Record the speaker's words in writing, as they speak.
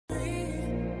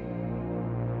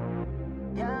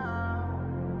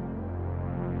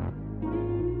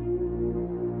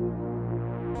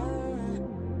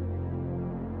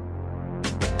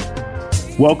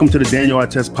Welcome to the Daniel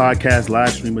Artest Podcast live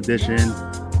stream edition.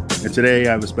 And today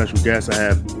I have a special guest. I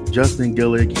have Justin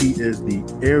Gilleg. He is the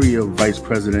Area Vice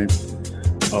President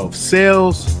of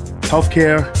Sales,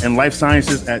 Healthcare, and Life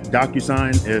Sciences at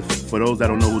DocuSign. If for those that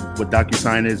don't know what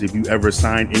DocuSign is, if you ever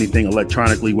sign anything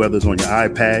electronically, whether it's on your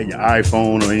iPad, your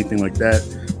iPhone, or anything like that,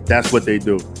 that's what they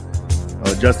do.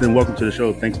 Justin, welcome to the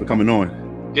show. Thanks for coming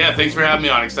on. Yeah, thanks for having me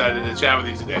on. Excited to chat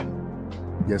with you today.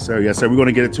 Yes, sir. Yes, sir. We're going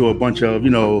to get into a bunch of,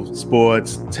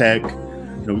 sports, tech.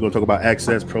 We're going to talk about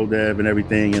access, pro dev, and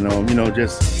everything.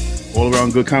 Just all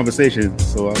around good conversation.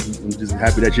 So I'm just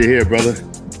happy that you're here, brother.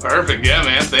 Perfect. Yeah,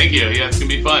 man. Thank you. Yeah, it's going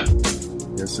to be fun.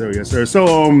 Yes, sir. Yes, sir.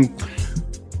 So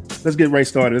let's get right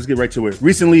started. Let's get right to it.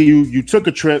 Recently, you took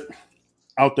a trip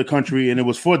out the country, and it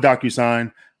was for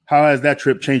DocuSign. How has that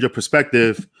trip changed your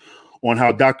perspective on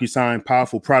how DocuSign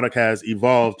powerful product has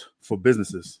evolved for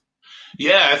businesses?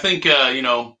 Yeah, I think,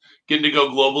 getting to go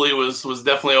globally was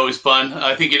definitely always fun.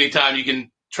 I think anytime you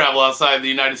can travel outside the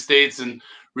United States and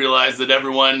realize that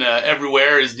everyone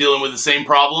everywhere is dealing with the same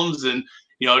problems and,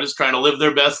 just trying to live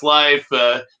their best life,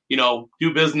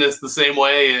 do business the same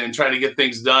way and try to get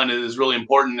things done is really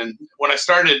important. And when I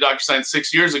started at DocuSign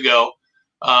 6 years ago,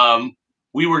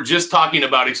 we were just talking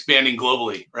about expanding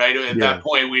globally, right? At that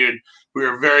point, we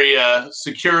were very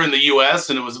secure in the U.S.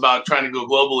 and it was about trying to go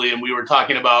globally. And we were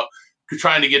talking about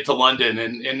trying to get to London.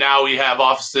 And now we have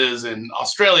offices in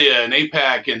Australia and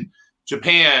APAC and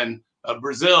Japan,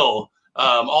 Brazil,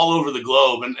 all over the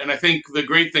globe. And I think the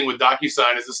great thing with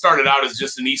DocuSign is it started out as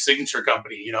just an e-signature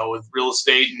company, with real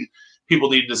estate and people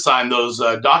needed to sign those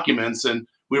documents. And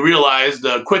we realized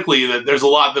quickly that there's a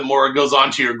lot that more goes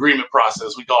on to your agreement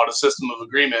process. We call it a system of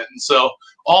agreement. And so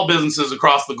all businesses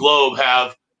across the globe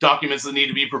have documents that need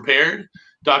to be prepared,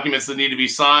 documents that need to be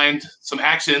signed, some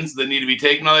actions that need to be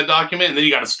taken on that document, and then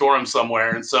you got to store them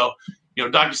somewhere. And so,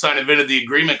 DocuSign invented the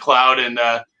agreement cloud, and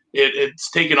it's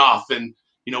taken off. And,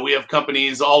 we have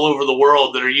companies all over the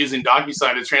world that are using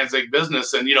DocuSign to transact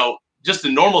business. And, just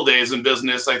in normal days in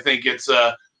business, I think it's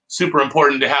super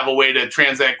important to have a way to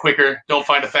transact quicker. Don't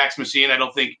find a fax machine. I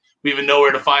don't think we even know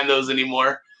where to find those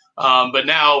anymore. But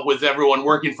now with everyone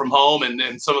working from home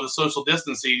and some of the social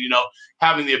distancing,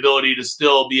 having the ability to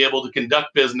still be able to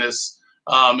conduct business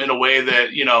in a way that,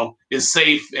 is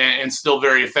safe and still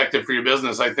very effective for your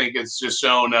business. I think it's just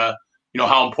shown,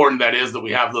 how important that is that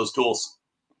we have those tools.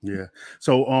 Yeah.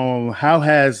 So how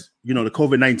has, the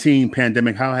COVID-19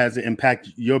 pandemic, how has it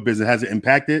impacted your business? Has it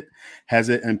impacted? Has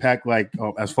it impact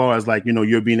as far as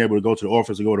you're being able to go to the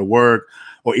office or go to work,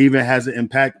 or even has it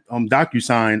impact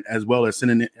DocuSign as well as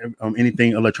sending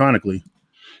anything electronically?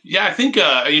 Yeah, I think,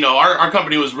 our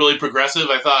company was really progressive.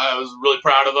 I was really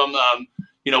proud of them.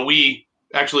 We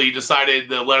actually decided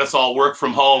to let us all work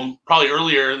from home probably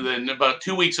about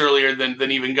 2 weeks earlier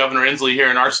than even Governor Inslee here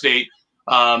in our state.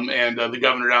 And the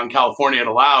governor down in California had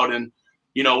allowed. And,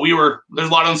 there's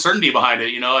a lot of uncertainty behind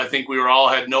it. I think we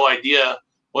had no idea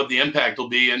what the impact will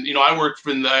be. And,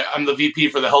 I'm the VP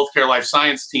for the healthcare life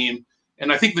science team.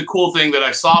 And I think the cool thing that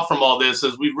I saw from all this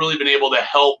is we've really been able to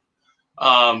help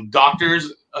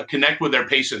doctors connect with their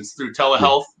patients through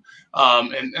telehealth.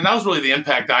 And that was really the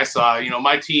impact I saw.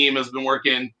 My team has been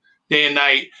working day and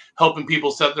night, helping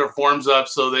people set their forms up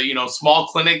so that, small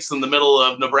clinics in the middle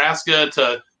of Nebraska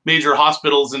to major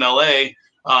hospitals in LA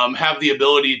have the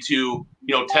ability to,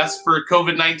 test for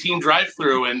COVID-19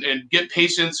 drive-through and get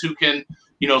patients who can,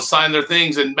 sign their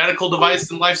things, and medical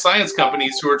device and life science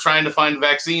companies who are trying to find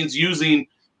vaccines using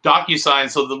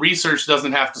DocuSign so the research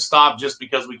doesn't have to stop just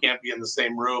because we can't be in the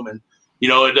same room. And,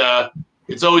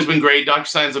 it's always been great.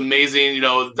 DocuSign's amazing.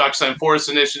 The DocuSign Forest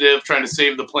Initiative, trying to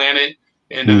save the planet.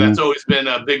 And that's always been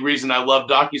a big reason I love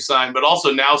DocuSign, but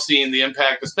also now seeing the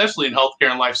impact, especially in healthcare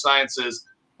and life sciences,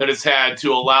 that it's had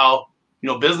to allow,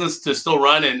 business to still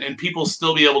run and people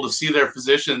still be able to see their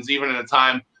physicians, even in a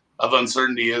time of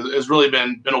uncertainty, has really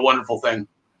been a wonderful thing.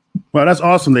 Well, that's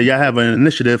awesome that y'all have an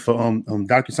initiative for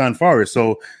DocuSign Forest.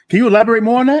 So can you elaborate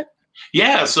more on that?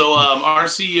 Yeah. So our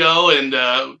CEO and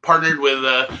partnered with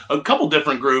a couple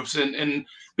different groups and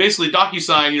basically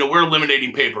DocuSign, we're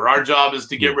eliminating paper. Our job is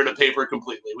to get rid of paper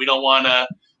completely. We don't want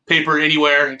paper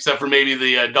anywhere except for maybe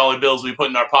the dollar bills we put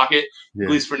in our pocket, at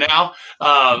least for now.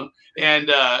 One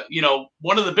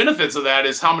of the benefits of that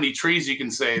is how many trees you can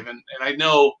save. And I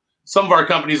know some of our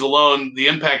companies alone, the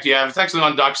impact you have, it's actually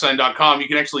on DocuSign.com. You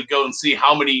can actually go and see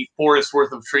how many forests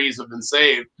worth of trees have been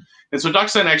saved. And so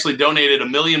DocuSign actually donated $1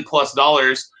 million+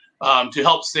 to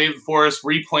help save the forest,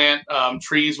 replant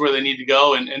trees where they need to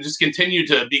go, and just continue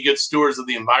to be good stewards of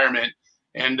the environment.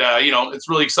 And, it's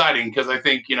really exciting because I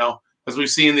think, as we've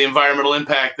seen the environmental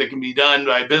impact that can be done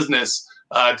by business,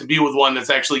 to be with one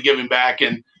that's actually giving back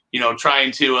and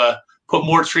trying to put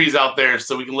more trees out there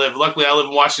so we can live. Luckily, I live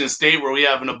in Washington State where we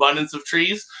have an abundance of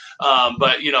trees,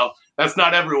 but that's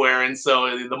not everywhere. And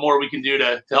so the more we can do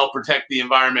to help protect the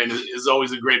environment is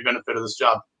always a great benefit of this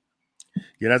job.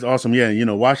 Yeah, that's awesome. Yeah,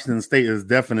 Washington State is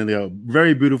definitely a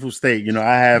very beautiful state.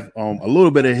 I have a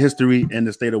little bit of history in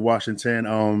the state of Washington.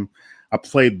 I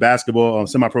played basketball,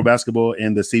 semi-pro basketball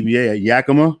in the CBA at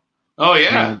Yakima. Oh,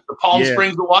 yeah. The Palm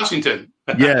Springs of Washington.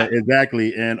 Yeah,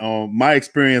 exactly. And my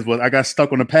experience was I got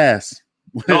stuck on the pass.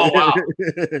 Oh, wow.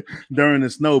 During the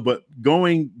snow, but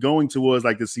going towards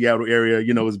like the Seattle area,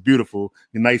 it's beautiful,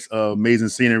 nice, amazing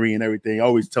scenery and everything. I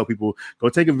always tell people, go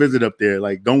take a visit up there.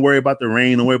 Like, don't worry about the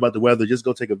rain, don't worry about the weather. Just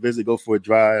go take a visit, go for a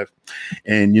drive,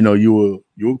 and you will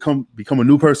become a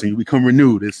new person. You become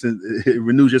renewed. It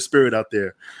renews your spirit out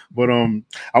there. But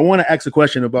I want to ask a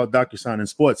question about DocuSign and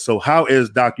sports. So, how is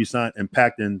DocuSign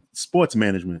impacting sports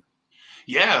management?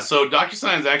 Yeah, so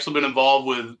DocuSign has actually been involved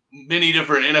with many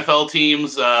different NFL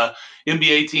teams,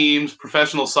 NBA teams,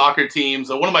 professional soccer teams.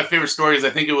 One of my favorite stories, I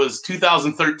think it was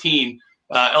 2013,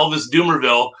 Elvis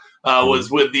Dumervil was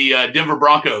with the Denver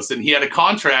Broncos, and he had a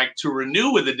contract to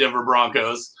renew with the Denver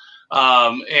Broncos,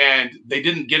 and they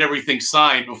didn't get everything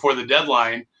signed before the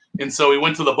deadline, and so he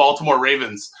went to the Baltimore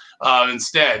Ravens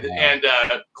instead. And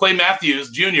Clay Matthews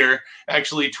Jr.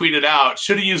 actually tweeted out,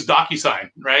 should have used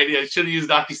DocuSign, right? Yeah, should have used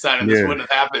DocuSign, and this wouldn't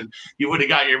have happened. You would have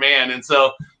got your man. And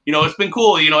so, it's been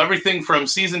cool. Everything from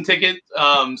season ticket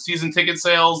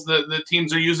sales, the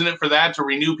teams are using it for that, to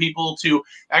renew people, to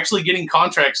actually getting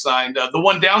contracts signed. The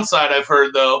one downside I've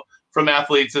heard, though, from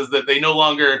athletes is that they no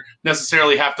longer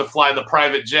necessarily have to fly the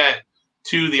private jet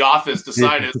to the office to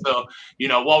sign it. So,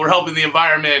 while we're helping the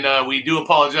environment, we do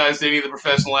apologize to any of the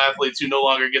professional athletes who no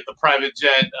longer get the private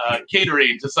jet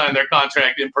catering to sign their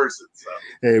contract in person. So.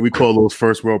 Hey, we call those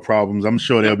first world problems. I'm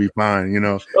sure they'll be fine.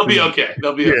 They'll be okay.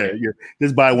 Okay. Yeah.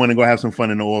 Just buy one and go have some fun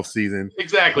in the off season.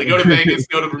 Exactly. Go to Vegas,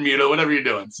 go to Bermuda, whatever you're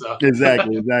doing. So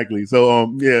exactly.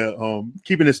 So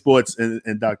keeping it sports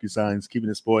and DocuSigns, keeping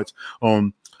it sports.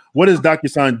 What is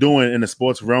DocuSign doing in the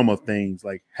sports realm of things?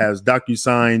 Like, has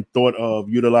DocuSign thought of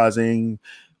utilizing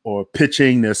or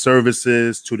pitching their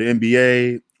services to the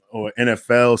NBA or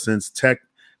NFL, since tech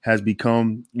has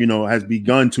begun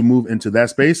to move into that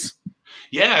space?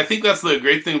 Yeah, I think that's the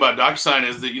great thing about DocuSign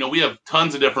is that, we have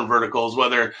tons of different verticals,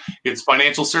 whether it's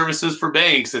financial services for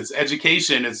banks, it's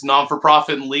education, it's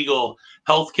non-for-profit and legal,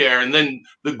 healthcare, and then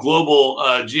the global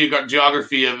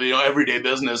geography of, everyday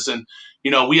business. And,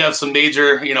 we have some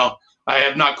major, I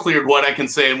have not cleared what I can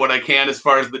say and what I can as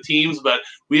far as the teams, but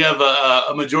we have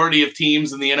a majority of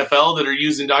teams in the NFL that are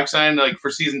using DocuSign, like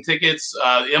for season tickets,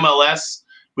 MLS.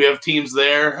 We have teams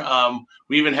there.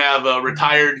 We even have a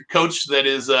retired coach that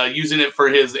is using it for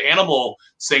his animal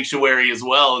sanctuary as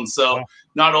well. And so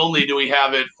not only do we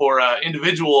have it for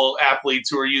individual athletes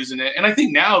who are using it, and I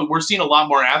think now we're seeing a lot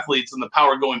more athletes and the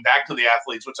power going back to the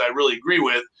athletes, which I really agree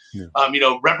with,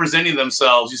 representing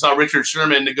themselves. You saw Richard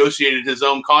Sherman negotiated his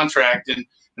own contract in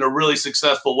a really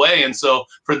successful way. And so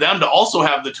for them to also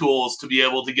have the tools to be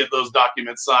able to get those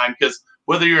documents signed, because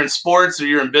whether you're in sports or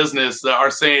you're in business, our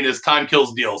saying is time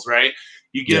kills deals, right?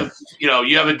 You give,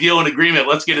 you have a deal and agreement,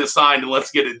 let's get it signed and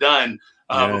let's get it done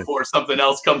before something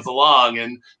else comes along.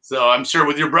 And so I'm sure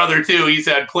with your brother too, he's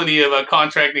had plenty of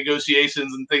contract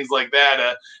negotiations and things like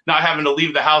that. Not having to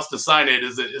leave the house to sign it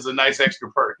is a nice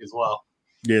extra perk as well.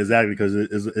 Yeah, exactly, because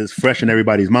it's fresh in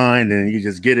everybody's mind, and you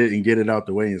just get it and get it out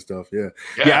the way and stuff.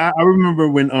 Yeah. I remember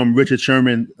when Richard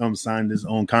Sherman signed his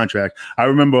own contract. I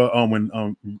remember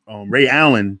when Ray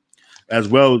Allen as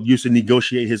well used to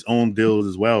negotiate his own deals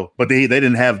as well, but they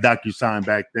didn't have DocuSign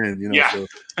back then. So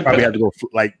probably had to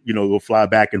go fly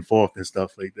back and forth and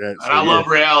stuff like that. So, I love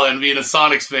Ray Allen, being a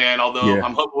Sonics fan, although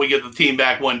I'm hoping we get the team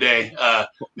back one day.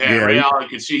 Ray Allen,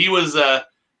 he was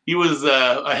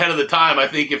ahead of the time. I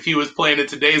think if he was playing in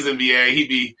today's NBA, he'd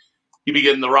be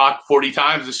getting the rock 40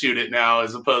 times to shoot it now,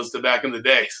 as opposed to back in the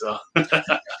day. So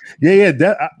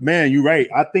man, you're right.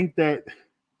 I think that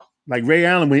like Ray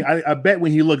Allen, I bet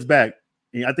when he looks back,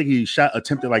 I think he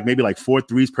attempted maybe 4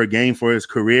 threes per game for his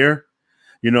career.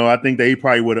 I think that he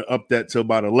probably would have upped that to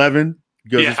about 11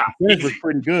 because his percentage was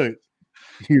pretty good.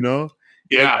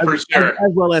 Yeah, for sure.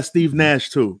 As well as Steve Nash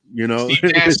too, Steve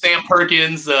Nash, Sam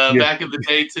Perkins, back in the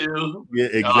day too. Yeah,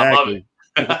 exactly.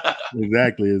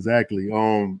 Exactly.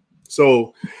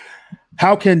 So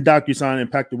how can DocuSign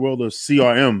impact the world of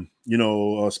CRM,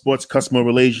 sports customer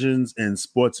relations and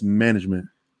sports management?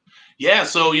 Yeah,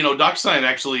 so, DocuSign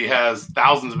actually has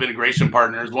thousands of integration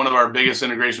partners. One of our biggest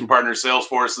integration partners,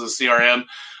 Salesforce, is a CRM.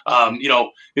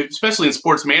 Especially in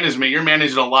sports management, you're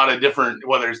managing a lot of different,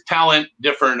 whether it's talent,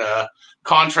 different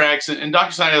contracts, and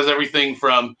DocuSign has everything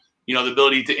from, the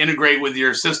ability to integrate with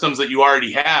your systems that you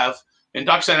already have. And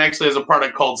DocuSign actually has a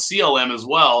product called CLM as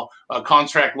well,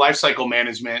 contract lifecycle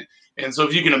management. And so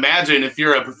if you can imagine, if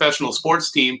you're a professional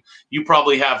sports team, you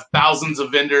probably have thousands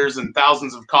of vendors and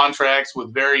thousands of contracts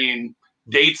with varying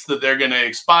dates that they're going to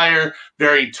expire,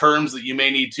 varying terms that you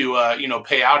may need to,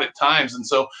 pay out at times. And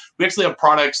so we actually have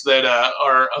products that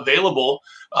are available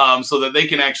so that they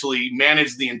can actually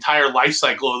manage the entire life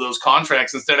cycle of those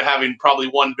contracts instead of having probably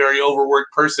one very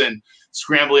overworked person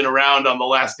scrambling around on the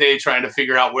last day trying to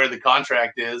figure out where the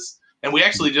contract is. And we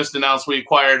actually just announced we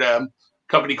acquired a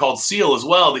company called Seal as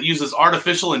well that uses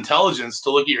artificial intelligence to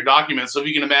look at your documents. So if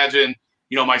you can imagine,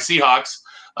 my Seahawks,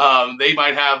 they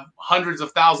might have hundreds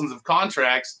of thousands of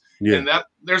contracts, and that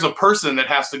there's a person that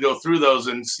has to go through those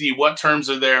and see what terms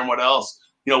are there and what else.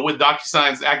 With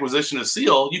DocuSign's acquisition of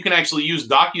Seal, you can actually use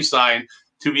DocuSign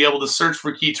to be able to search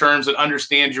for key terms and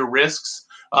understand your risks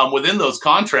within those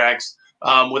contracts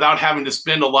without having to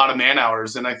spend a lot of man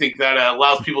hours. And I think that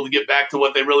allows people to get back to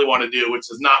what they really want to do,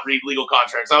 which is not read legal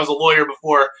contracts. I was a lawyer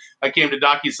before I came to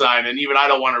DocuSign, and even I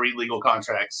don't want to read legal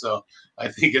contracts. So I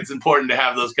think it's important to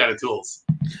have those kind of tools.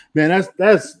 Man,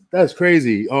 that's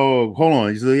crazy. Oh, hold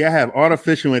on. So you have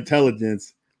artificial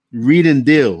intelligence reading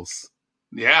deals.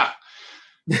 Yeah.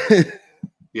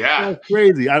 Yeah, that's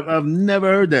crazy. I've never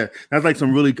heard that. That's like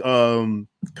some really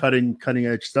cutting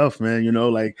edge stuff, man.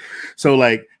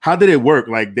 So how did it work?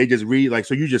 Like they just read,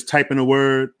 so you just type in a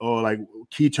word or like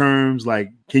key terms.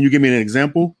 Like, can you give me an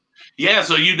example? Yeah,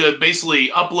 so you basically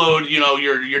upload,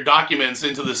 your documents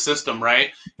into the system,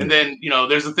 right? And then,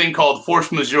 there's a thing called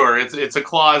force majeure. It's a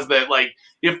clause that, like,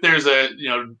 if there's a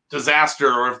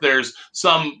disaster, or if there's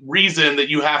some reason that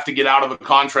you have to get out of a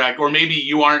contract, or maybe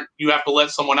you have to let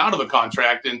someone out of a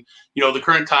contract, and the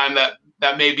current time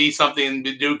that may be something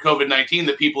to do with COVID-19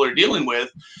 that people are dealing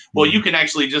with. Well, you can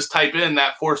actually just type in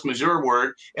that force majeure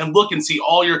word and look and see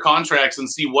all your contracts and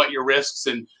see what your risks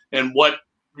and what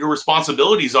your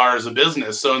responsibilities are as a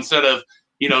business. So instead of,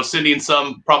 sending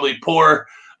some probably poor,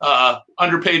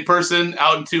 underpaid person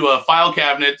out into a file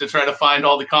cabinet to try to find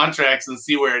all the contracts and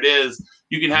see where it is,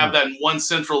 you can have that in one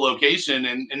central location.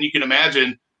 And you can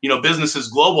imagine, business is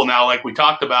global now, like we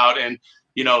talked about. And,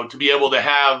 to be able to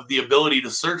have the ability to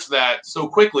search that so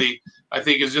quickly, I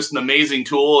think is just an amazing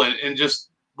tool. And just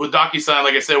with DocuSign,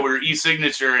 like I said, we're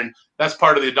e-signature, and that's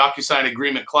part of the DocuSign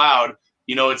Agreement Cloud.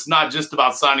 It's not just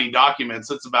about signing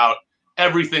documents. It's about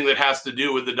everything that has to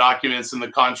do with the documents and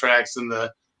the contracts and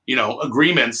the,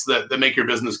 agreements that make your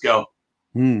business go.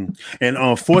 And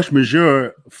force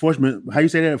majeure, how you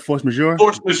say that? Force majeure?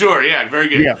 Force majeure, yeah, very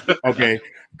good. Yeah, okay,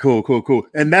 cool.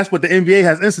 And that's what the NBA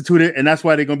has instituted, and that's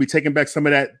why they're going to be taking back some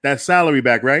of that salary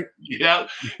back, right? Yep.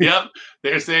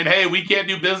 They're saying, hey, we can't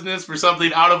do business for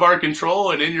something out of our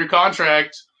control, and in your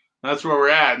contract, that's where we're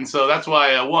at. And so that's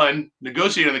why, one,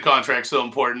 negotiating the contract is so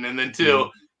important. And then two,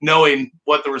 knowing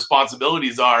what the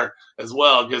responsibilities are as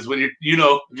well. Because when if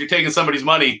you're taking somebody's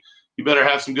money, you better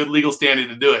have some good legal standing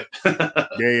to do it.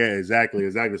 Yeah, exactly.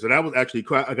 So that was actually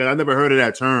quite, I never heard of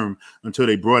that term until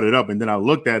they brought it up. And then I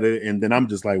looked at it, and then I'm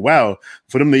just like, wow,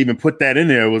 for them to even put that in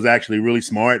there was actually really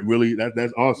smart. Really,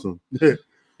 that's awesome.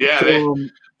 Yeah, so,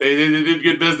 they did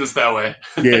good business that way.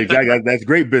 Yeah, exactly. That's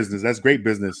great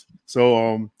business.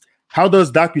 So how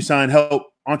does DocuSign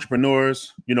help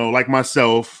entrepreneurs, like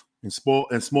myself, and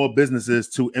small businesses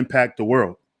to impact the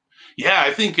world? Yeah,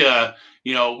 I think we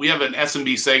have an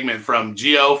SMB segment from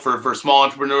Geo for small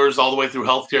entrepreneurs all the way through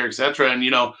healthcare, et cetera. And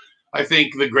I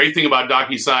think the great thing about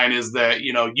DocuSign is that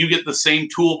you get the same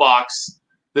toolbox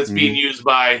that's being used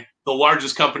by the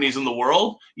largest companies in the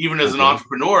world. Even as an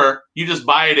entrepreneur, you just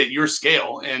buy it at your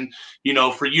scale. And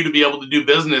for you to be able to do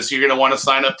business, you're going to want to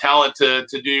sign up talent to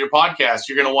do your podcast.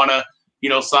 You're going to want to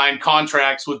sign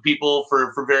contracts with people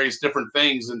for various different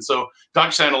things. And so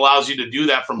DocuSign allows you to do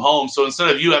that from home. So instead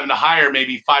of you having to hire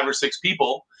maybe 5 or 6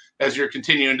 people as you're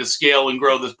continuing to scale and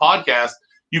grow this podcast,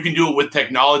 you can do it with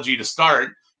technology to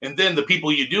start. And then the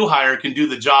people you do hire can do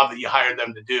the job that you hired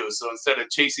them to do. So instead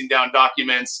of chasing down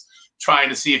documents, trying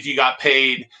to see if you got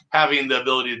paid, having the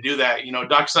ability to do that,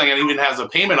 DocuSign even has a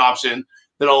payment option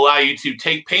that'll allow you to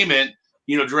take payment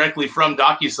directly from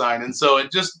DocuSign. And so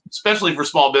it just, especially for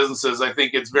small businesses, I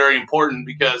think it's very important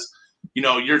because,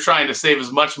 you're trying to save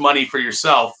as much money for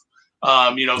yourself, so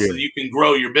that you can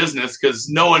grow your business, because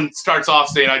no one starts off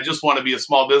saying, I just want to be a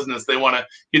small business. They want to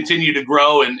continue to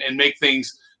grow and make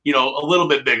things, a little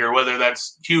bit bigger, whether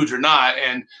that's huge or not.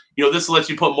 And, this lets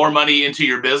you put more money into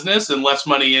your business and less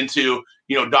money into,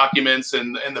 documents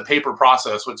and the paper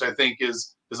process, which I think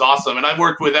is awesome. And I've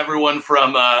worked with everyone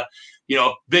from,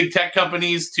 big tech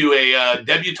companies to a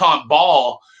debutante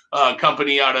ball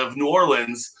company out of New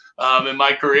Orleans in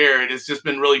my career. And it's just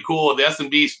been really cool. The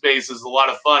SMB space is a lot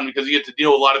of fun because you get to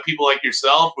deal with a lot of people like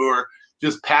yourself who are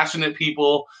just passionate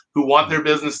people who want their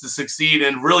business to succeed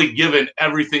and really giving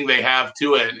everything they have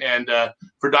to it. And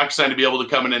for DocuSign to be able to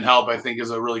come in and help, I think is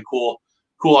a really cool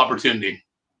opportunity.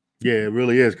 Yeah, it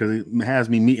really is, because it has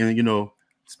me meeting,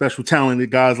 special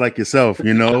talented guys like yourself,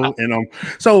 and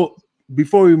so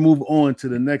before we move on to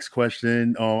the next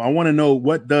question, I want to know,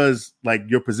 what does like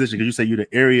your position, because you say you're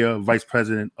the area vice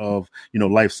president of,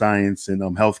 life science and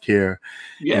healthcare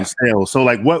and sales. So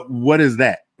like, what is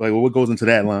that? Like, what goes into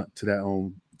that line, to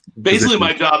that Basically, position?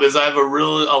 my job is I have a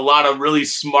lot of really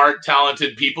smart,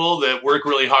 talented people that work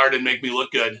really hard and make me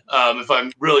look good. If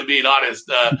I'm really being honest,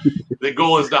 the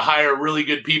goal is to hire really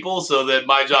good people so that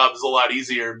my job is a lot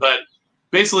easier. But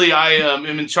basically, I am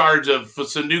in charge of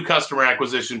some new customer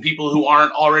acquisition, people who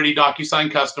aren't already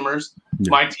DocuSign customers.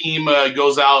 Yeah. My team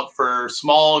goes out for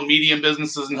small and medium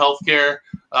businesses in healthcare,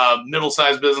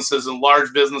 middle-sized businesses and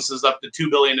large businesses up to $2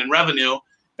 billion in revenue.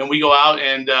 And we go out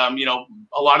and,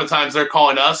 a lot of times they're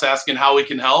calling us asking how we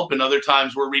can help. And other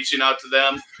times we're reaching out to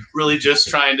them, really just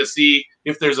trying to see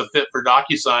if there's a fit for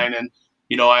DocuSign. And,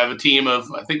 I have a team of,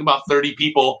 I think, about 30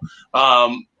 people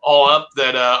all up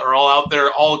that are all out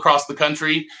there all across the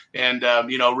country. And,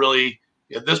 really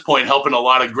at this point, helping a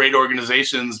lot of great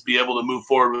organizations be able to move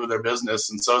forward with their business.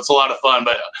 And so it's a lot of fun.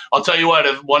 But I'll tell you what,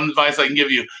 if one advice I can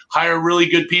give you, hire really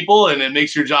good people and it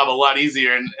makes your job a lot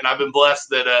easier. And I've been blessed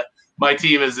that my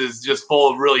team is just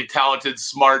full of really talented,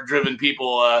 smart, driven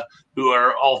people who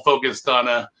are all focused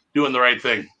on doing the right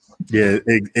thing. Yeah,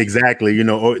 exactly.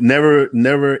 Or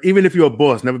never, even if you're a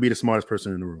boss, never be the smartest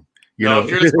person in the room.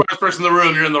 If you're the smartest person in the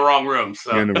room, you're in the wrong room.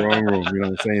 So. You're in the wrong room. You know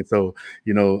what I'm saying? So,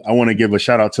 I want to give a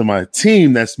shout out to my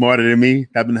team that's smarter than me.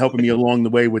 Have been helping me along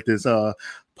the way with this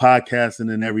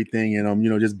podcasting and everything.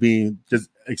 And just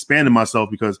expanding myself,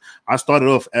 because I started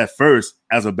off at first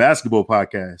as a basketball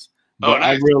podcast. But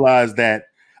nice. I realized that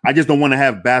I just don't want to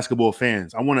have basketball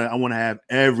fans. I want to have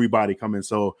everybody come in.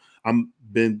 So I'm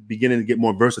been beginning to get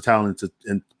more versatile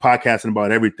and podcasting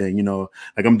about everything.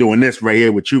 Like I'm doing this right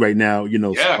here with you right now.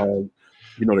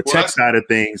 The tech side of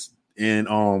things, and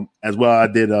as well I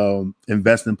did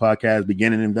investing podcasts,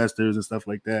 beginning investors and stuff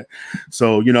like that.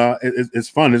 So it's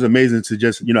fun. It's amazing to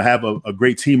just have a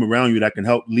great team around you that can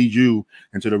help lead you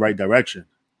into the right direction.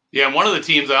 Yeah, and one of the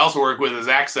teams I also work with is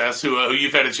Access, who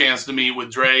you've had a chance to meet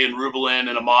with Dre and Rubelin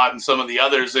and Ahmad and some of the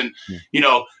others. And,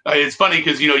 it's funny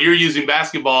because, you're using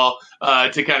basketball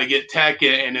to kind of get tech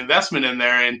and investment in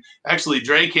there. And actually,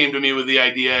 Dre came to me with the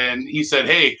idea and he said,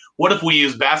 hey, what if we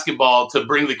use basketball to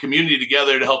bring the community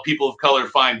together to help people of color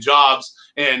find jobs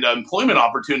and employment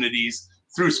opportunities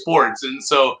through sports? And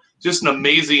so just an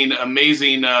amazing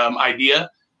idea.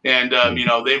 And,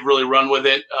 they've really run with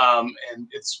it. And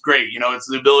it's great. It's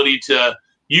the ability to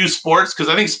use sports, because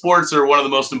I think sports are one of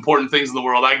the most important things in the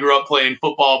world. I grew up playing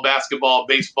football, basketball,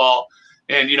 baseball,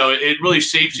 and, it really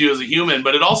shapes you as a human,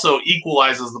 but it also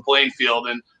equalizes the playing field.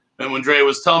 And when Dre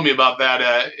was telling me about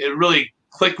that, it really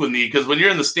clicked with me, because when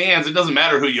you're in the stands, it doesn't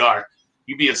matter who you are.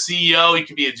 You could be a CEO, you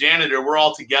could be a janitor. We're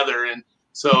all together. And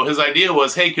so his idea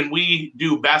was, hey, can we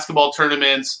do basketball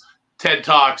tournaments, TED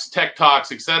Talks, Tech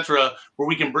Talks, etc., where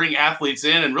we can bring athletes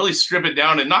in and really strip it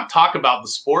down and not talk about the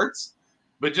sports,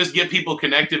 but just get people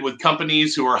connected with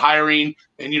companies who are hiring.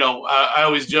 And, I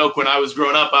always joke, when I was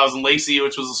growing up, I was in Lacey,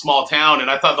 which was a small town, and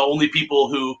I thought the only people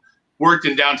who worked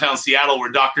in downtown Seattle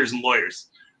were doctors and lawyers,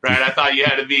 right? I thought you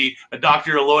had to be a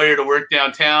doctor or a lawyer to work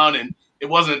downtown. And it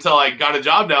wasn't until I got a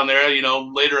job down there,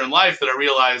 later in life, that I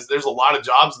realized there's a lot of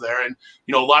jobs there. And,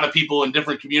 a lot of people in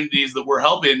different communities that we're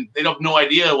helping, they have no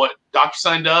idea what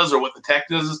DocuSign does or what the tech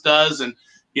business does. And,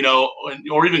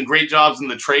 or even great jobs in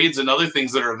the trades and other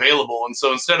things that are available. And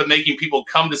so instead of making people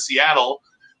come to Seattle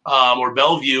or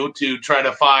Bellevue to try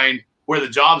to find where the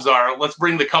jobs are, let's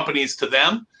bring the companies to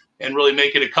them and really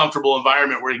make it a comfortable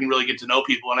environment where you can really get to know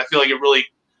people. And I feel like it really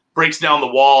breaks down the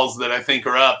walls that I think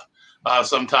are up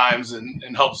sometimes and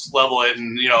helps level it.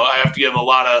 And, I have to give a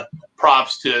lot of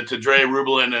props to Dre,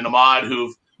 Rubelin, and Ahmad,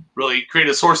 who've really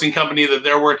created a sourcing company that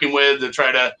they're working with to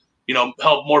try to,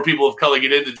 help more people of color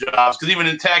get into jobs. Because even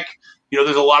in tech,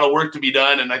 there's a lot of work to be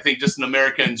done. And I think just in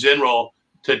America in general,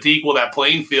 to equal that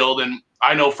playing field. And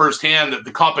I know firsthand that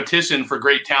the competition for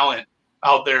great talent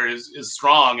out there is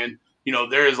strong. And,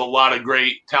 there is a lot of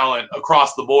great talent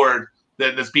across the board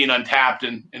that's being untapped.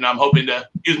 And I'm hoping to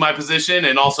use my position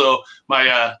and also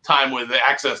my time with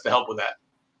Access to help with that.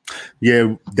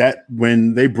 Yeah, that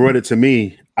when they brought it to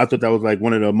me, I thought that was like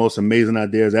one of the most amazing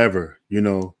ideas ever,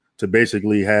 to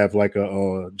basically have like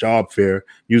a job fair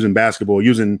using basketball,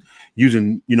 using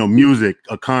music,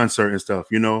 a concert and stuff,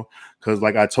 because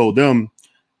like I told them,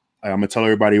 I'm gonna tell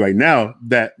everybody right now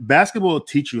that basketball will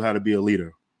teach you how to be a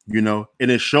leader, and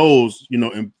it shows,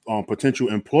 potential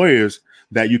employers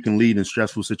that you can lead in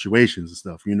stressful situations and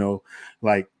stuff,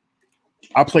 like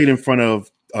I played in front of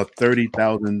a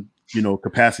 30,000,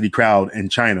 capacity crowd in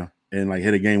China and like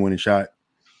hit a game winning shot.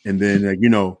 And then,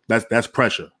 that's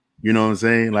pressure, you know what I'm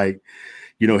saying? Like,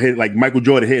 hit like Michael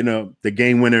Jordan hitting the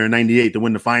game winner in 98 to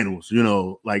win the finals,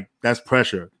 like that's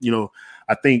pressure.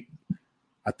 I think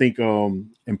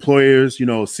employers,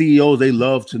 CEOs, they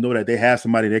love to know that they have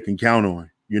somebody they can count on,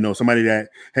 somebody that,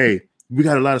 hey, we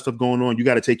got a lot of stuff going on. You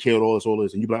got to take care of all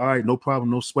this. And you're like, all right, no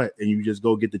problem, no sweat. And you just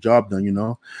go get the job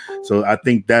done, So I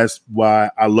think that's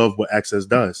why I love what Access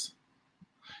does.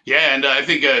 Yeah, and I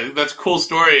think that's a cool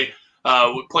story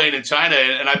playing in China.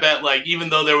 And I bet, like, even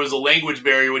though there was a language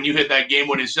barrier, when you hit that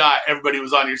game-winning shot, everybody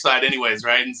was on your side anyways,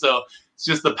 right? And so it's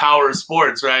just the power of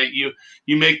sports, right? You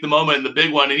make the moment the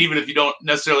big one, and even if you don't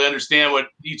necessarily understand what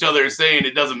each other is saying,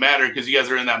 it doesn't matter because you guys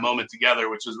are in that moment together,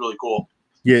 which is really cool.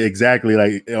 Yeah, exactly.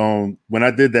 Like when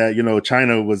I did that,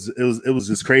 China was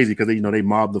just crazy because they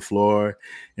mobbed the floor,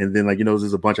 and then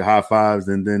there's a bunch of high fives,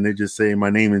 and then they just say my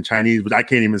name in Chinese, but I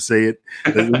can't even say it.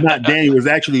 It's not Daniel. It's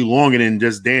actually longer than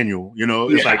just Daniel.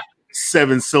 It's like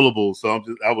 7 syllables. So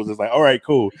I was just like, all right,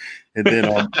 cool. And then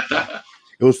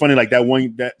it was funny, like that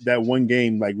one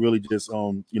game, like really just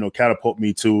catapult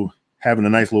me to having a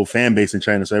nice little fan base in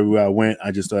China. So everywhere I went,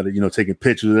 I just started, taking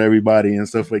pictures of everybody and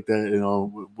stuff like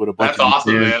that, with a bunch That's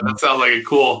awesome, man. That sounds like a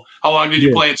cool. How long did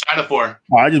you play in China for?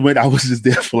 I was just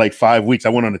there for like 5 weeks. I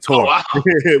went on a tour. Oh, wow.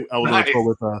 I was on a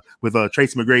tour with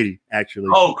Tracy McGrady, actually.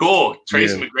 Oh, cool.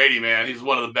 Tracy McGrady, man. He's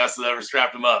one of the best that ever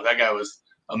strapped him up. That guy was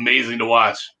amazing to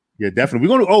watch. Yeah, definitely.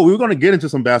 We're going to get into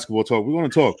some basketball talk. We're going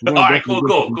to talk. All right,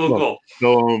 cool.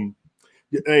 So,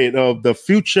 the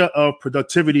future of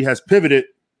productivity has pivoted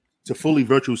to fully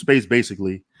virtual space,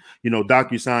 basically.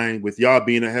 DocuSign, with y'all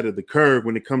being ahead of the curve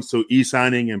when it comes to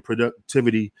e-signing and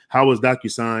productivity, how is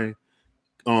DocuSign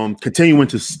continuing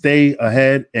to stay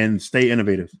ahead and stay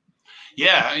innovative?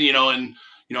 Yeah,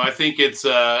 I think it's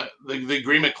the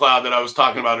agreement cloud that I was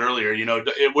talking about earlier.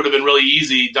 It would have been really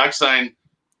easy. DocuSign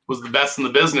was the best in the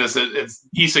business. It's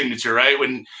e-signature, right?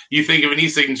 When you think of an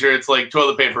e-signature, it's like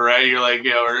toilet paper, right? You're like,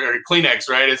 or Kleenex,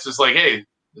 right? It's just like, hey,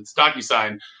 it's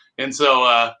DocuSign. And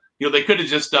so, they could have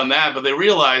just done that, but they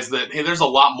realized that, hey, there's a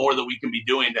lot more that we can be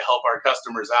doing to help our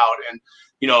customers out. And,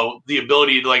 the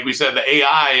ability to, like we said, the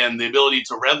AI and the ability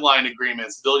to redline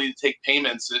agreements, the ability to take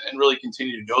payments and really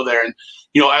continue to go there. And,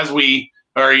 as we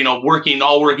are,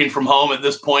 working from home at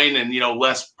this point and,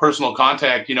 less personal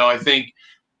contact, I think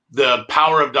the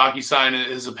power of DocuSign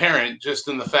is apparent just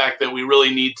in the fact that we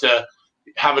really need to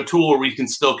have a tool where we can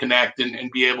still connect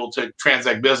and be able to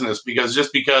transact business, because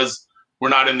just because we're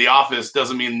not in the office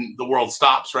doesn't mean the world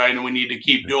stops, right? And we need to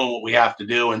keep doing what we have to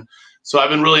do. And so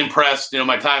I've been really impressed.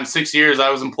 My time, 6 years,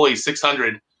 I was employee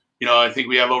 600. I think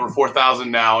we have over 4,000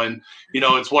 now. And,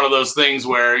 it's one of those things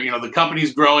where, the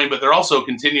company's growing, but they're also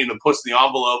continuing to push the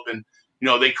envelope. And,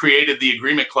 they created the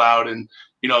agreement cloud. And,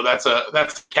 that's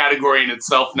a category in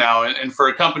itself now. And for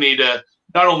a company to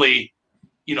not only,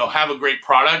 have a great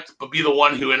product, but be the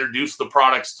one who introduced the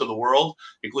products to the world,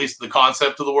 at least the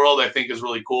concept to the world, I think is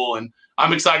really cool. And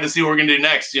I'm excited to see what we're going to do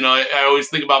next. I always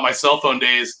think about my cell phone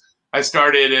days. I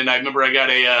started, and I remember I got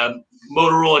a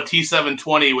Motorola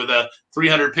T720 with a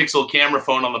 300 pixel camera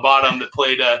phone on the bottom that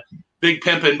played Big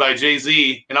Pimpin' by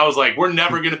Jay-Z. And I was like, we're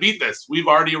never going to beat this. We've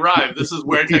already arrived. This is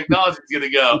where technology is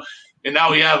going to go. And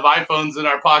now we have iPhones in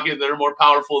our pocket that are more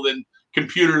powerful than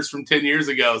computers from 10 years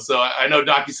ago. So I know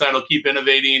DocuSign will keep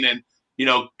innovating and,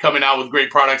 coming out with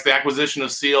great products. The acquisition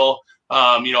of Seal,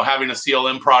 having a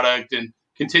CLM product and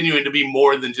continuing to be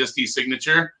more than just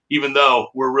e-signature, even though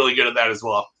we're really good at that as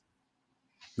well.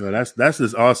 No, that's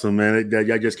just awesome, man.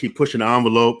 Y'all just keep pushing the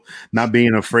envelope, not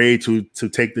being afraid to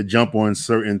take the jump on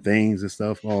certain things and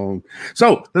stuff.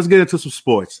 So let's get into some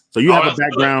sports. So you have a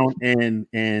background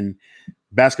in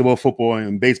basketball, football,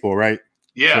 and baseball, right?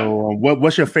 Yeah. So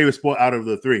what's your favorite sport out of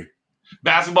the three?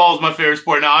 Basketball is my favorite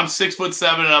sport. Now I'm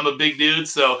 6'7" and I'm a big dude,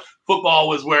 so football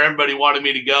was where everybody wanted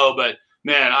me to go. But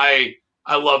man, I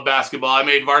love basketball. I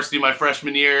made varsity my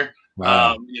freshman year.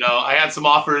 Wow. I had some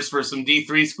offers for some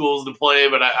D3 schools to play,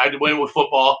 but I went with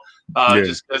football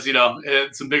just because,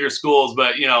 it's some bigger schools.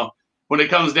 But, when it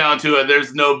comes down to it,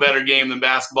 there's no better game than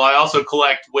basketball. I also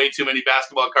collect way too many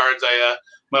basketball cards.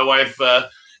 My wife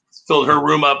filled her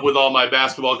room up with all my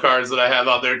basketball cards that I have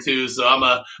out there too. So I'm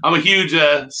a huge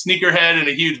sneakerhead and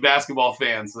a huge basketball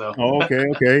fan. So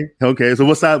okay. So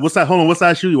what size? Hold on, what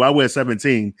size shoe you? I wear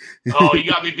 17. Oh, you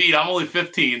got me beat. I'm only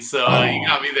 15, so you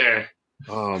got me there.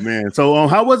 Oh man. So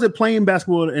how was it playing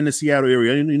basketball in the Seattle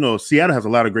area? You know, Seattle has a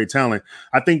lot of great talent.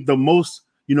 I think the most,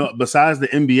 you know, besides the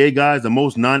NBA guys, the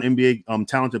most non-NBA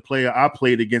talented player I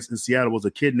played against in Seattle was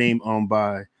a kid named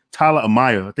by Tyler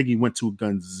Amaya. I think he went to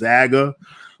Gonzaga,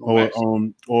 I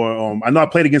know I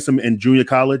played against him in junior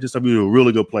college and stuff. He was a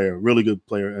really good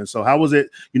player. And so, how was it,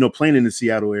 you know, playing in the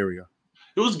Seattle area?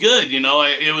 It was good, you know.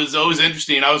 It was always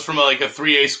interesting. I was from a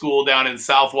 3A school down in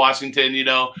South Washington, you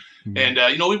know, and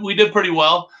you know we did pretty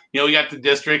well. You know, we got the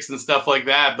districts and stuff like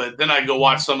that. But then I'd go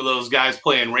watch some of those guys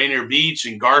play in Rainier Beach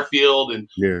and Garfield, and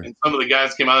some of the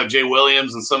guys came out of Jay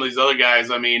Williams and some of these other guys.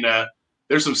 I mean,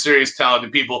 there's some serious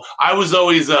talented people. I was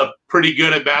always pretty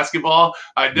good at basketball.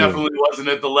 I definitely wasn't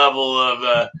at the level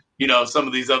of you know, some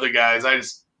of these other guys. I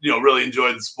just, you know, really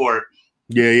enjoyed the sport.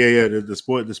 Yeah.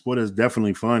 The sport is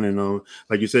definitely fun, and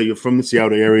like you said, you're from the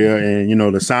Seattle area, and you know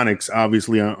the Sonics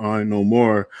obviously are no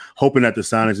more. Hoping that the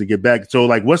Sonics will get back. So,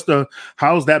 like,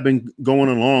 how's that been going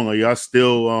along? Are y'all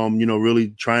still, you know,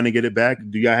 really trying to get it back?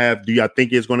 Do y'all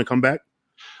think it's going to come back?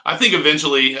 I think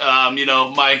eventually, you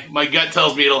know, my gut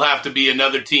tells me it'll have to be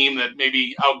another team that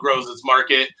maybe outgrows its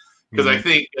market, because I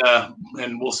think,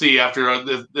 and we'll see after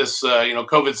this you know,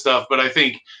 COVID stuff, but I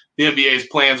think the NBA's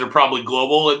plans are probably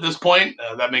global at this point.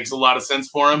 That makes a lot of sense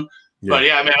for them. Yeah. But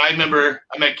yeah, man, I remember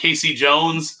I met Casey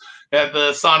Jones at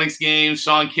the Sonics game,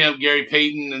 Sean Kemp, Gary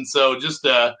Payton. And so just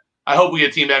I hope we get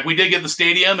a team back. We did get the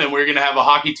stadium, and we're going to have a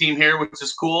hockey team here, which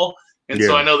is cool. And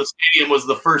so I know the stadium was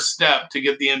the first step to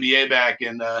get the NBA back.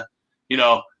 And, you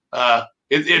know,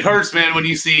 it hurts, man, when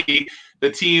you see the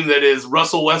team that is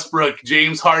Russell Westbrook,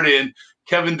 James Harden,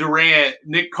 Kevin Durant,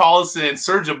 Nick Collison,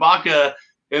 Serge Ibaka,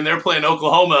 and they're playing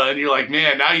Oklahoma, and you're like,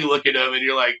 man, now you look at them and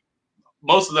you're like,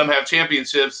 most of them have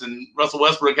championships, and Russell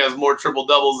Westbrook has more triple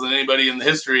doubles than anybody in the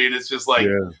history. And it's just like,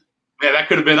 man, that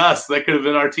could have been us. That could have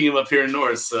been our team up here in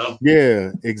North. So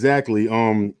yeah, exactly.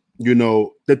 You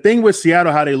know, the thing with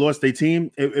Seattle, how they lost their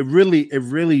team, it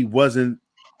really wasn't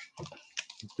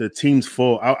the team's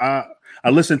fault. I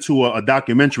listened to a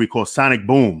documentary called Sonic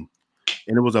Boom,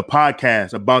 and it was a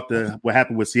podcast about what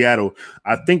happened with Seattle.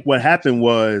 I think what happened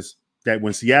was that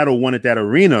when Seattle wanted that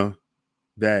arena,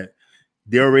 that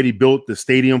they already built the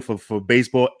stadium for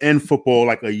baseball and football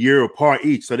like a year apart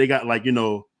each. So they got, like, you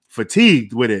know,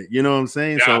 fatigued with it. You know what I'm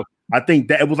saying? Yeah. So I think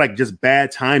that it was like just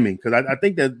bad timing, because I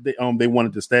think that they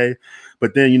wanted to stay.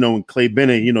 But then, you know, when Clay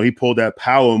Bennett, you know, he pulled that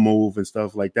power move and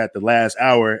stuff like that the last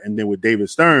hour. And then with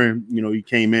David Stern, you know, he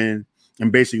came in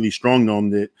and basically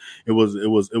strong-armed it. It was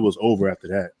over after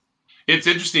that. It's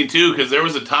interesting, too, because there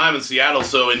was a time in Seattle.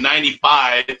 So in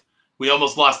 95, we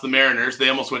almost lost the Mariners. They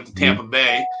almost went to Tampa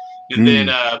Bay. And then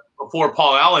before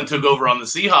Paul Allen took over on the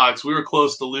Seahawks, we were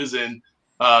close to losing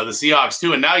the Seahawks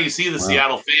too. And now you see the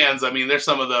Seattle fans. I mean, they're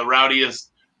some of the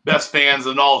rowdiest, best fans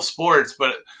in all of sports.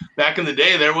 But back in the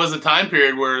day, there was a time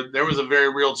period where there was a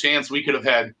very real chance we could have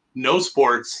had no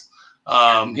sports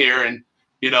here. And,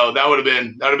 you know, that would have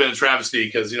been a travesty,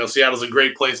 because, you know, Seattle's a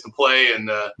great place to play.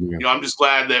 And, you know, I'm just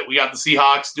glad that we got the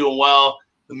Seahawks doing well,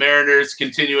 the Mariners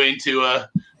continuing to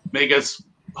make us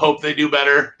hope they do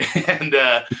better. And,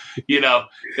 you know,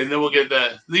 and then we'll get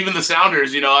even the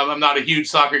Sounders. You know, I'm not a huge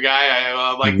soccer guy.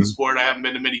 I like the sport. I haven't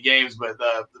been to many games, but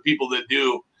the people that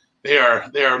do, they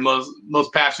are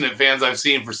most passionate fans I've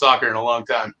seen for soccer in a long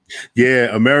time.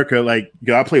 Yeah, America, like,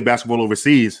 you know, I play basketball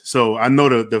overseas, so I know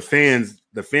the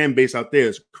fan base out there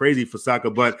is crazy for soccer.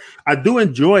 But I do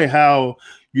enjoy how,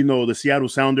 you know, the Seattle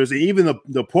Sounders and even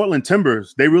the Portland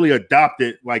Timbers, they really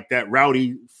adopted like that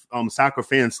rowdy soccer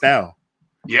fan style.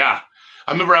 Yeah.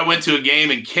 I remember I went to a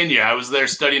game in Kenya. I was there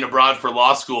studying abroad for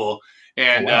law school,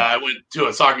 and I went to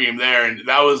a soccer game there, and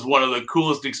that was one of the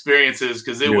coolest experiences,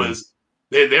 because it was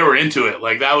they were into it.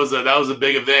 Like, that was a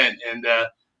big event, and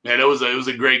man, it was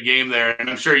a great game there. And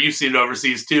I'm sure you've seen it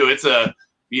overseas too. It's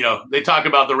you know, they talk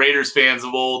about the Raiders fans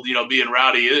of old, you know, being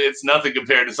rowdy. It's nothing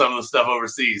compared to some of the stuff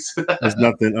overseas. It's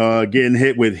nothing. Getting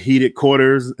hit with heated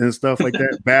quarters and stuff like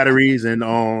that, batteries, and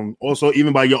also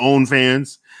even by your own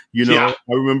fans. You know,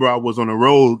 I remember I was on the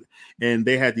road, and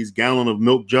they had these gallon of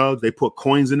milk jugs. They put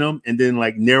coins in them, and then,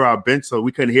 like, near our bench, so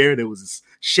we couldn't hear it. It was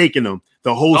shaking them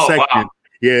the whole section. Wow.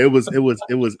 Yeah, it was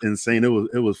insane.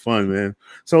 It was fun, man.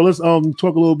 So let's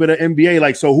talk a little bit of NBA.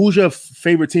 Like, so who's your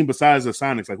favorite team besides the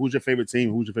Sonics? Like, who's your favorite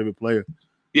team? Who's your favorite player?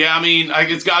 Yeah, I mean,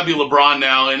 it's got to be LeBron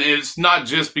now, and it's not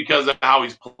just because of how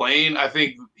he's playing. I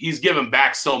think he's given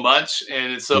back so much,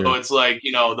 and it's like,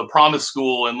 you know, the promise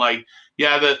school, and like,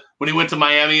 when he went to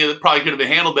Miami, it probably could have been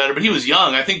handled better, but he was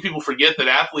young. I think people forget that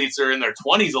athletes are in their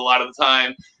 20s a lot of the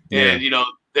time, and you know,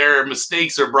 their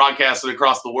mistakes are broadcasted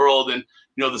across the world, and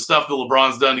you know, the stuff that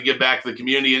LeBron's done to give back to the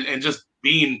community, and just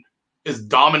being as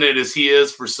dominant as he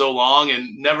is for so long,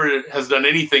 and never has done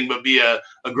anything but be a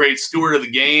great steward of the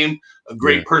game, a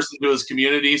great person to his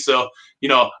community. So, you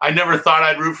know, I never thought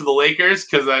I'd root for the Lakers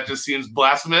because that just seems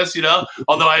blasphemous, you know,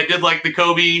 although I did like the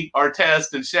Kobe,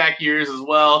 Artest, and Shaq years as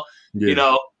well. You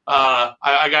know,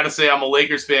 I got to say I'm a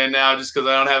Lakers fan now just because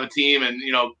I don't have a team, and,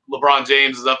 you know, LeBron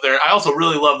James is up there. I also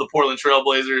really love the Portland Trail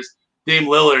Blazers. Dame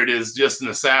Lillard is just an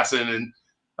assassin, and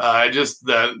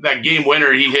that game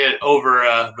winner he hit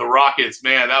over the Rockets,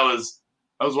 man, that was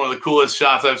one of the coolest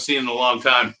shots I've seen in a long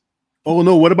time. Oh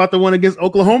no, what about the one against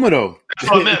Oklahoma though?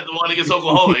 That's what I meant, the one against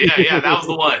Oklahoma. Yeah, that was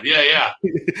the one. Yeah.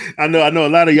 I know a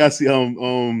lot of y'all see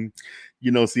you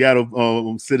know,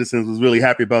 Seattle citizens was really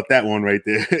happy about that one right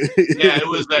there. Yeah, it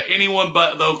was anyone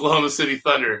but the Oklahoma City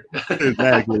Thunder.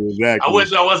 Exactly. I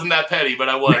wish I wasn't that petty, but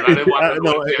I was. I didn't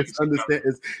want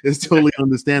it's totally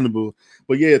understandable.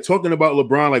 But yeah, talking about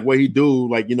LeBron, like what he do,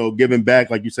 like, you know, giving back,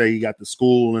 like you say, he got the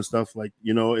school and stuff, like,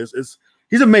 you know,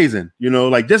 he's amazing, you know,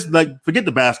 like just like forget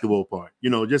the basketball part, you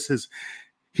know, just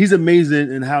he's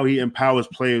amazing in how he empowers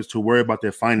players to worry about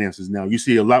their finances. Now you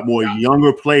see a lot more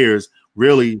younger players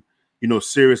really, you know,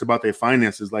 serious about their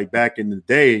finances. Like back in the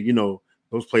day, you know,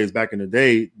 those players back in the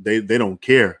day, they don't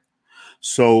care.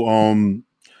 So,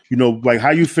 you know, like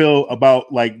how you feel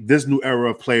about like this new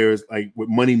era of players, like with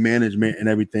money management and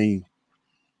everything.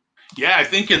 Yeah, I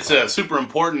think it's super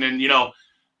important. And, you know,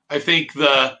 I think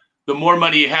the more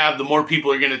money you have, the more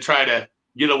people are going to try to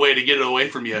get it away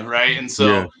from you. Right. And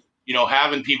so, you know,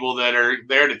 having people that are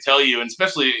there to tell you, and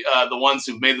especially the ones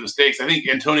who've made the mistakes. I think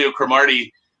Antonio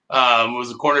Cromartie was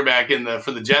a cornerback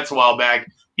for the Jets a while back.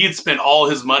 He had spent all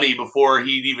his money before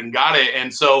he'd even got it.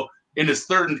 And so in his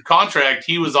third contract,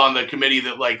 he was on the committee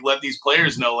that like let these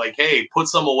players know, like, hey, put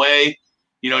some away.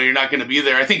 You know, you're not going to be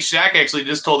there. I think Shaq actually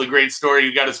just told a great story.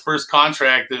 He got his first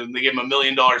contract and they gave him $1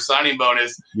 million signing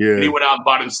bonus. Yeah. And he went out and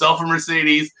bought himself a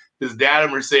Mercedes, his dad a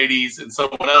Mercedes, and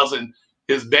someone else. And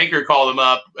his banker called him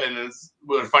up and his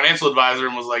financial advisor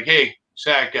and was like, hey,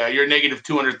 Shaq, you're negative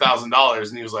 $200,000.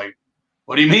 And he was like,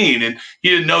 what do you mean? And he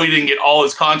didn't know he didn't get all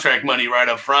his contract money right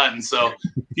up front. And so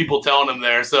people telling him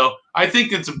there. So I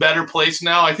think it's a better place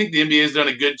now. I think the NBA has done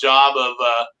a good job of,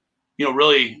 you know,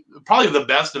 really probably the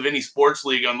best of any sports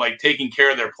league on like taking care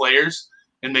of their players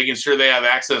and making sure they have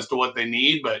access to what they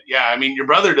need. But yeah, I mean, your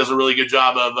brother does a really good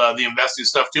job of the investing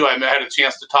stuff too. I had a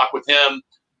chance to talk with him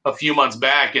a few months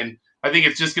back, and I think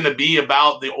it's just going to be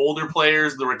about the older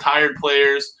players, the retired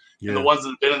players, and the ones that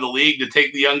have been in the league to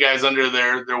take the young guys under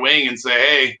their wing and say,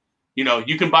 hey, you know,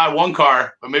 you can buy one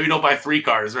car, but maybe don't buy 3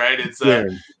 cars, right? It's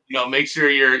you know, make sure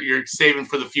you're saving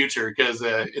for the future because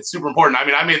it's super important. I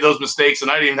mean, I made those mistakes and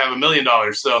I didn't even have $1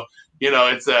 million. So, you know,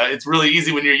 it's really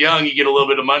easy when you're young, you get a little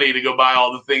bit of money to go buy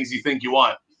all the things you think you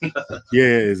want.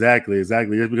 Yeah, exactly.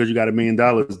 Just because you got $1 million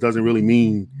doesn't really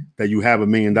mean that you have $1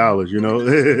 million, you know?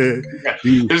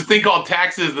 There's a thing called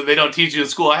taxes that they don't teach you in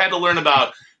school. I had to learn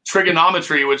about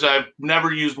trigonometry, which I've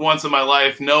never used once in my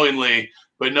life knowingly,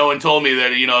 but no one told me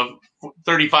that, you know,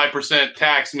 35%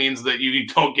 tax means that you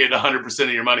don't get 100%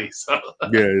 of your money. So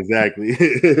yeah, exactly.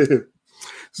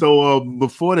 So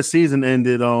before the season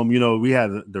ended, you know, we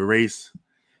had the race,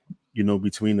 you know,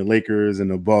 between the Lakers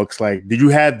and the Bucks. Like, did you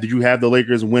have the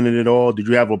Lakers winning it all? Did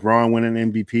you have LeBron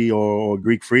winning MVP or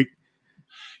Greek Freak?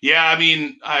 Yeah, I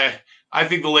mean, I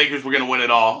think the Lakers were going to win it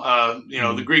all. You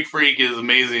know, the Greek Freak is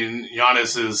amazing.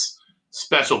 Giannis is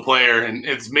special player, and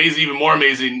it's amazing, even more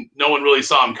amazing. No one really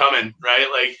saw him coming, right?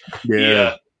 Like,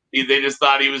 they just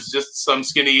thought he was just some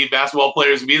skinny basketball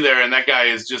player to be there, and that guy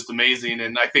is just amazing.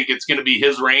 And I think it's going to be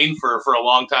his reign for a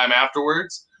long time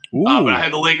afterwards. But I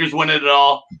had the Lakers win it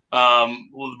all.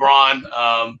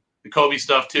 LeBron, the Kobe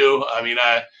stuff too. I mean,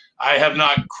 I have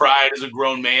not cried as a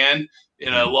grown man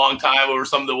in a long time over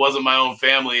something that wasn't my own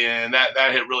family, and that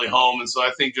hit really home. And so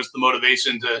I think just the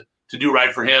motivation to do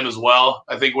right for him as well,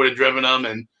 I think would have driven him.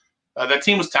 And that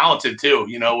team was talented too,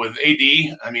 you know, with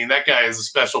AD. I mean, that guy is a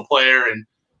special player, and,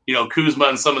 you know, Kuzma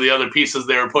and some of the other pieces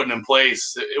they were putting in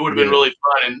place. It would have been really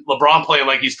fun. And LeBron playing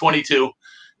like he's 22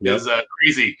 is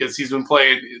crazy because he's been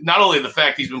playing, not only the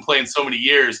fact he's been playing so many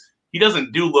years, he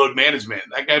doesn't do load management.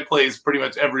 That guy plays pretty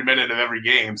much every minute of every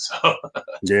game. So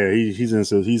yeah, he's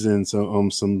in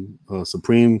some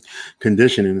supreme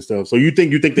conditioning and stuff. So you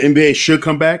think the NBA should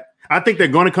come back? I think they're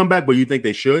going to come back, but you think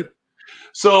they should?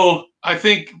 So I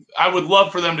think I would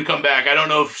love for them to come back. I don't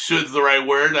know if should's the right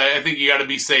word. I think you got to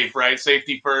be safe, right?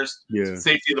 Safety first. Yeah.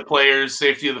 Safety of the players,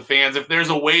 safety of the fans. If there's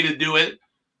a way to do it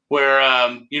where,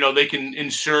 they can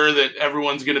ensure that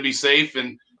everyone's going to be safe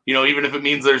and, even if it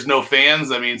means there's no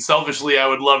fans, I mean, selfishly, I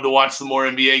would love to watch some more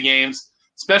NBA games,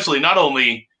 especially not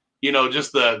only,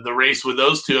 just the race with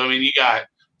those two. I mean, you got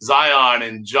Zion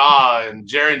and Ja and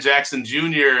Jaren Jackson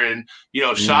Jr. and,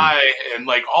 Shai and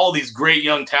like all these great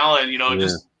young talent, it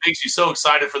just makes you so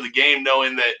excited for the game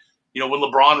knowing that, when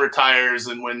LeBron retires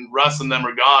and when Russ and them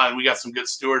are gone, we got some good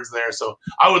stewards there. So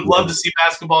I would love to see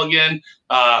basketball again.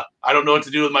 I don't know what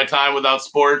to do with my time without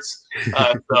sports.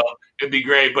 So it'd be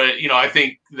great. But, I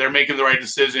think they're making the right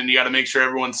decision. You got to make sure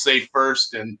everyone's safe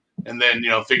first and then,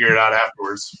 figure it out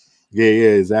afterwards. Yeah,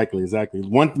 exactly.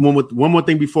 One more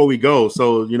thing before we go.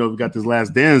 So, we got this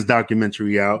Last Dance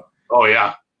documentary out. Oh,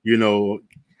 yeah.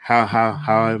 How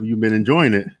have you been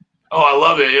enjoying it? Oh, I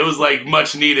love it. It was like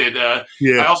much needed. I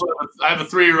have a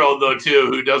 3-year-old though too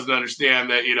who doesn't understand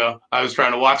that I was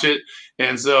trying to watch it,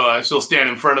 and so she'll stand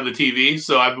in front of the TV.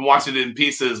 So I've been watching it in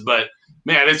pieces. But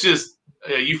man, it's just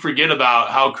you forget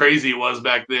about how crazy it was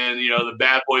back then. The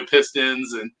bad boy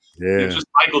Pistons and just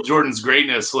Michael Jordan's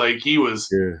greatness. Like he was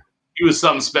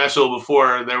something special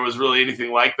before there was really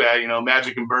anything like that.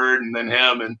 Magic and Bird, and then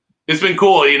him, and it's been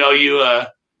cool.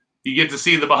 You get to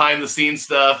see the behind the scenes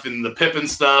stuff and the Pippen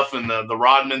stuff and the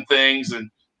Rodman things. And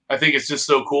I think it's just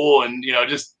so cool. And,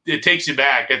 just it takes you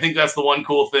back. I think that's the one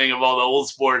cool thing of all the old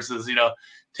sports is,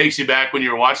 takes you back when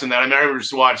you were watching that. I mean, I remember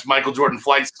just watch Michael Jordan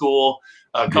Flight School,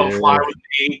 Come Fly With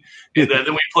Me. And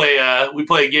then we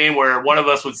play a game where one of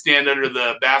us would stand under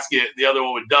the basket. The other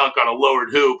one would dunk on a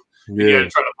lowered hoop. And you had to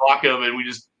try to block him. And we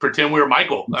just pretend we were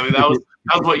Michael. I mean, that was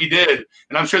what you did.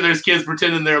 And I'm sure there's kids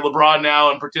pretending they're LeBron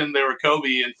now and pretending they were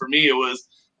Kobe. And for me, it was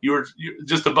you were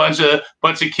just a bunch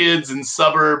of kids in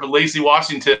suburb Lacey,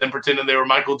 Washington, pretending they were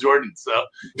Michael Jordan. So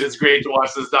it's great to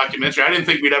watch this documentary. I didn't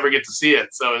think we'd ever get to see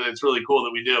it, so it's really cool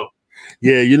that we do.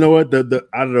 Yeah, you know what? The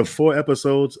out of the 4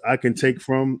 episodes I can take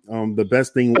from the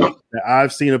best thing that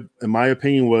I've seen, in my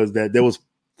opinion, was that there was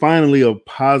finally a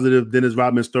positive Dennis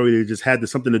Rodman story that just had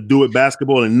something to do with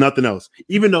basketball and nothing else.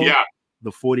 Even though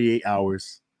the 48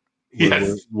 hours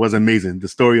was amazing. The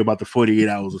story about the 48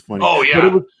 hours was funny. Oh, yeah.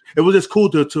 But it was just cool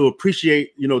to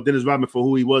appreciate, Dennis Rodman for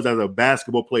who he was as a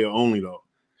basketball player only, though.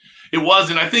 It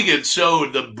was, and I think it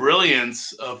showed the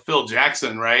brilliance of Phil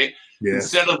Jackson, right? Yes.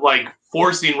 Instead of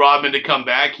forcing Rodman to come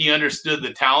back, he understood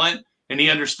the talent and he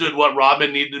understood what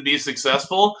Rodman needed to be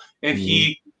successful, and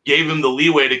he gave him the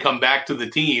leeway to come back to the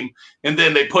team. And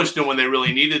then they pushed him when they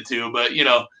really needed to. But you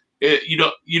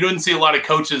didn't see a lot of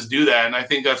coaches do that, and I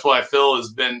think that's why Phil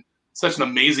has been such an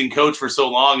amazing coach for so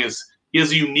long. Is he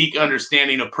has a unique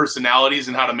understanding of personalities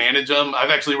and how to manage them.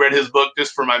 I've actually read his book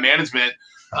just for my management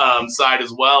side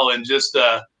as well, and just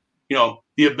the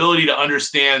ability to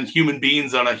understand human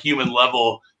beings on a human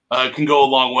level can go a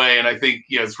long way. And I think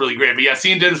it's really great. But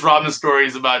seeing Dennis Rodman's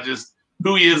stories about just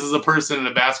who he is as a person and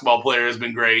a basketball player has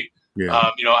been great.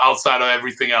 Yeah. Outside of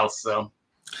everything else. So.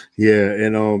 Yeah,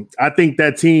 and I think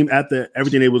that team, after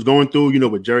everything they was going through,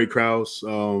 with Jerry Krause,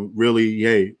 really,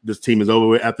 hey, this team is over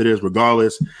with after this,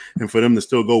 regardless, and for them to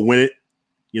still go win it,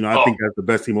 I think that's the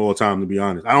best team of all time. To be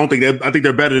honest, I think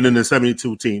they're better than the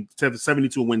 72 team,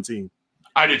 72 win team.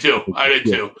 I did too. I think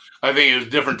it was a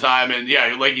different time,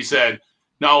 and like you said,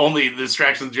 not only the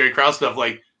distractions of Jerry Krause stuff,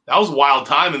 that was a wild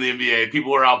time in the NBA.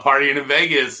 People were out partying in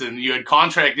Vegas, and you had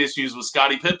contract issues with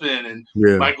Scottie Pippen and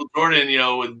Michael Jordan,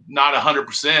 with not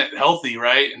 100% healthy,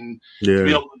 right? And to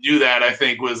be able to do that, I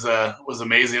think was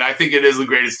amazing. I think it is the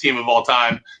greatest team of all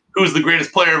time. Who's the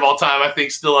greatest player of all time? I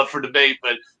think still up for debate,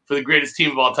 but for the greatest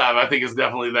team of all time, I think it's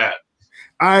definitely that.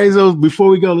 All right, so before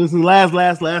we go, this is the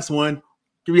last one.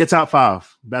 Give me a top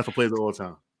 5 basketball players of all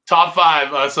time. Top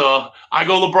 5. So I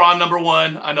go LeBron number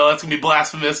 1. I know that's going to be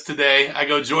blasphemous today. I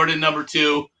go Jordan number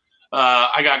 2.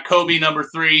 I got Kobe number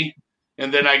 3.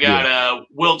 And then I got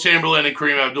Wilt Chamberlain and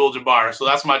Kareem Abdul-Jabbar. So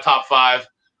that's my top 5.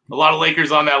 A lot of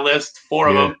Lakers on that list, 4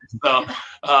 of them. So,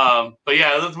 but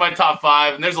that's my top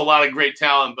 5. And there's a lot of great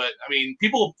talent. But, I mean,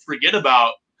 people forget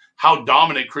about how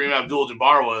dominant Kareem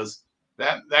Abdul-Jabbar was.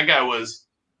 That guy was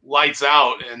lights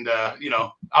out. And,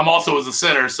 I'm also as a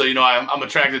center. So, I'm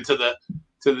attracted to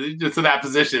that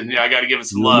position. I got to give it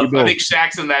some love. I think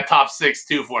Shaq's in that top 6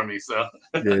 too for me. So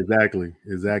exactly.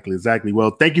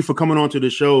 Well, thank you for coming on to the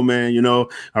show, man.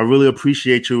 I really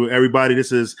appreciate you, everybody.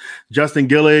 This is Justin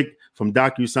Gilleg from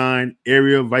DocuSign,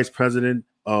 Area Vice President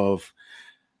of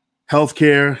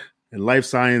Healthcare and Life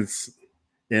Science.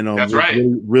 And that's right.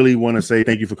 Really want to say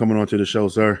thank you for coming on to the show,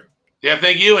 sir. Yeah,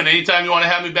 thank you. And anytime you want to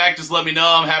have me back, just let me know.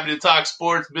 I'm happy to talk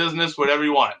sports, business, whatever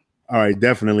you want. All right,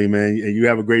 definitely, man. And you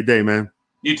have a great day, man.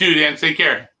 You too, Dan. Take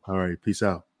care. All right, peace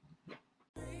out.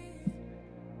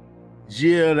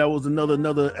 Yeah, that was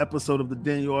another episode of the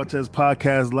Daniel Artez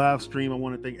podcast live stream. I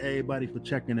want to thank everybody for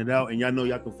checking it out. And y'all know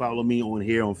y'all can follow me on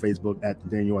here on Facebook at the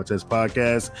Daniel Artez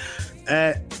podcast,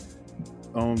 at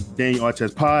Daniel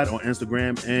Artez pod on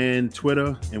Instagram and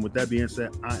Twitter. And with that being said,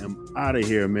 I am out of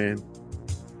here, man.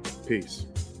 Peace.